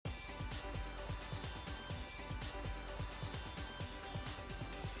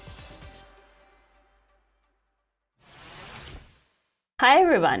Hi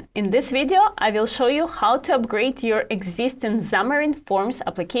everyone! In this video, I will show you how to upgrade your existing Xamarin.Forms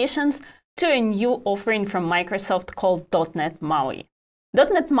applications to a new offering from Microsoft called .NET MAUI.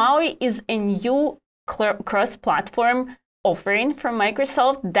 .NET MAUI is a new cross-platform offering from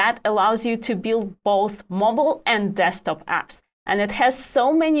Microsoft that allows you to build both mobile and desktop apps. And it has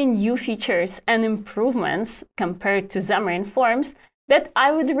so many new features and improvements compared to Xamarin.Forms that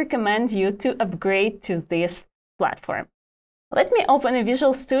I would recommend you to upgrade to this platform. Let me open a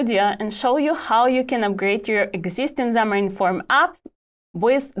Visual Studio and show you how you can upgrade your existing Xamarin.Forms app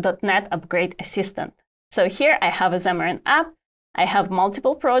with .NET Upgrade Assistant. So here I have a Xamarin app. I have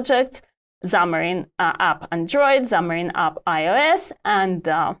multiple projects, Xamarin app Android, Xamarin app iOS, and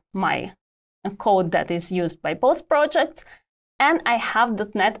my code that is used by both projects. And I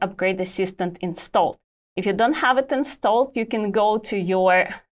have .NET Upgrade Assistant installed. If you don't have it installed, you can go to your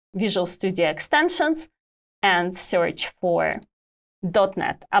Visual Studio extensions and search for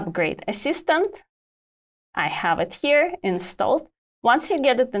 .NET Upgrade Assistant. I have it here installed. Once you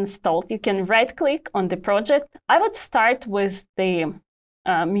get it installed, you can right-click on the project. I would start with the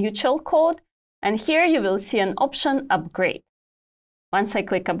mutual code, and here you will see an option Upgrade. Once I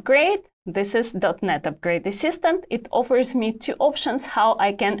click Upgrade, this is .NET Upgrade Assistant. It offers me two options how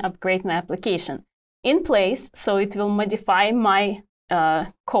I can upgrade my application. In place, so it will modify my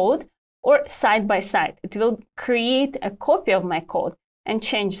code, or side by side. It will create a copy of my code and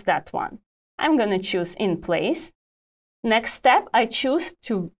change that one. I'm going to choose in place. Next step, I choose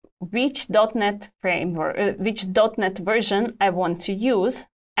to which .NET framework, which .NET version I want to use,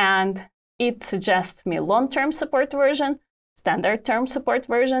 and it suggests me long-term support version, standard term support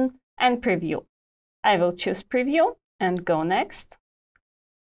version, and preview. I will choose preview and go next.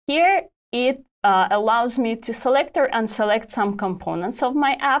 Here it allows me to select or unselect some components of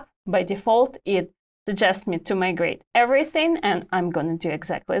my app. By default, it suggests me to migrate everything, and I'm going to do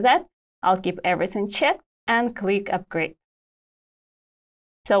exactly that. I'll keep everything checked and click Upgrade.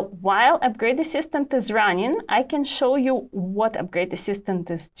 So while Upgrade Assistant is running, I can show you what Upgrade Assistant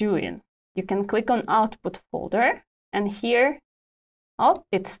is doing. You can click on Output folder, and here, oh,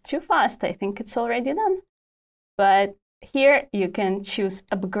 it's too fast. I think it's already done. But here you can choose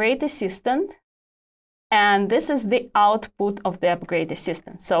Upgrade Assistant. And this is the output of the Upgrade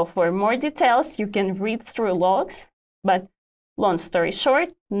Assistant. So for more details, you can read through logs. But long story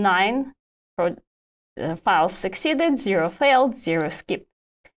short, 9 files succeeded, 0 failed, 0 skipped.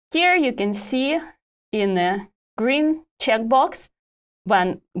 Here you can see in a green checkbox,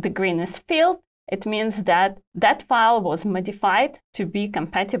 when the green is filled, it means that that file was modified to be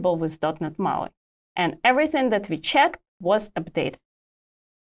compatible with .NET MAUI. And everything that we checked was updated.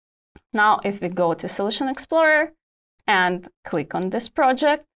 Now, if we go to Solution Explorer and click on this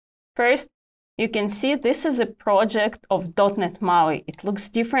project, first, you can see this is a project of .NET MAUI. It looks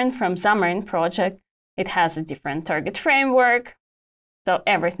different from Xamarin project. It has a different target framework, so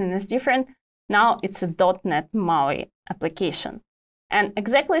everything is different. Now it's a .NET MAUI application. And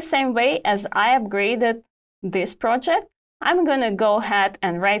exactly the same way as I upgraded this project, I'm going to go ahead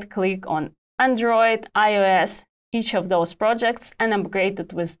and right-click on Android, iOS, each of those projects, and upgrade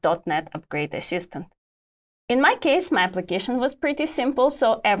it with .NET Upgrade Assistant. In my case, my application was pretty simple,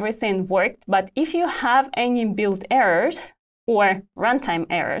 so everything worked. But if you have any build errors or runtime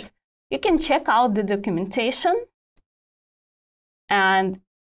errors, you can check out the documentation. And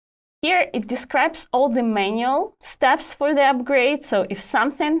here it describes all the manual steps for the upgrade. So if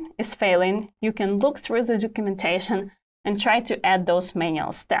something is failing, you can look through the documentation and try to add those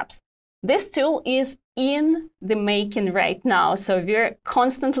manual steps. This tool is in the making right now, so we're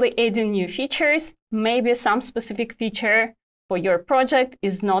constantly adding new features. Maybe some specific feature for your project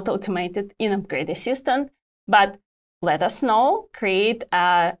is not automated in Upgrade Assistant, but let us know, create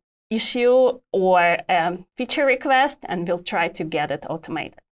an issue or a feature request, and we'll try to get it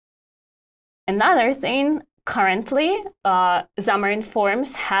automated. Another thing, currently,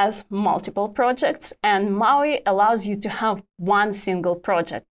 Xamarin.Forms has multiple projects, and MAUI allows you to have one single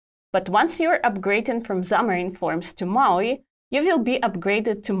project. But once you're upgrading from Xamarin.Forms to MAUI, you will be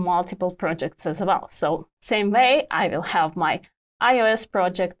upgraded to multiple projects as well. So same way, I will have my iOS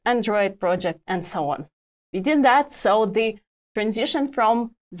project, Android project, and so on. We did that, so the transition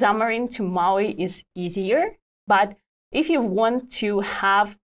from Xamarin to MAUI is easier. But if you want to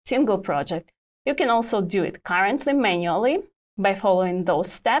have single project, you can also do it currently manually by following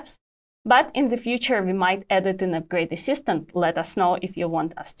those steps. But in the future, we might add it in Upgrade Assistant. Let us know if you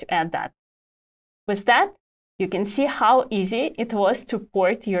want us to add that. With that, you can see how easy it was to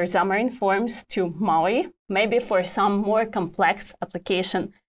port your Xamarin.Forms to MAUI. Maybe for some more complex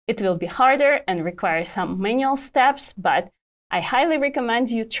application, it will be harder and require some manual steps, but I highly recommend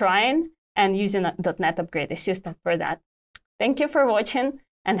you trying and using a .NET Upgrade Assistant for that. Thank you for watching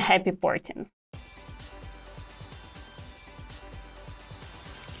and happy porting!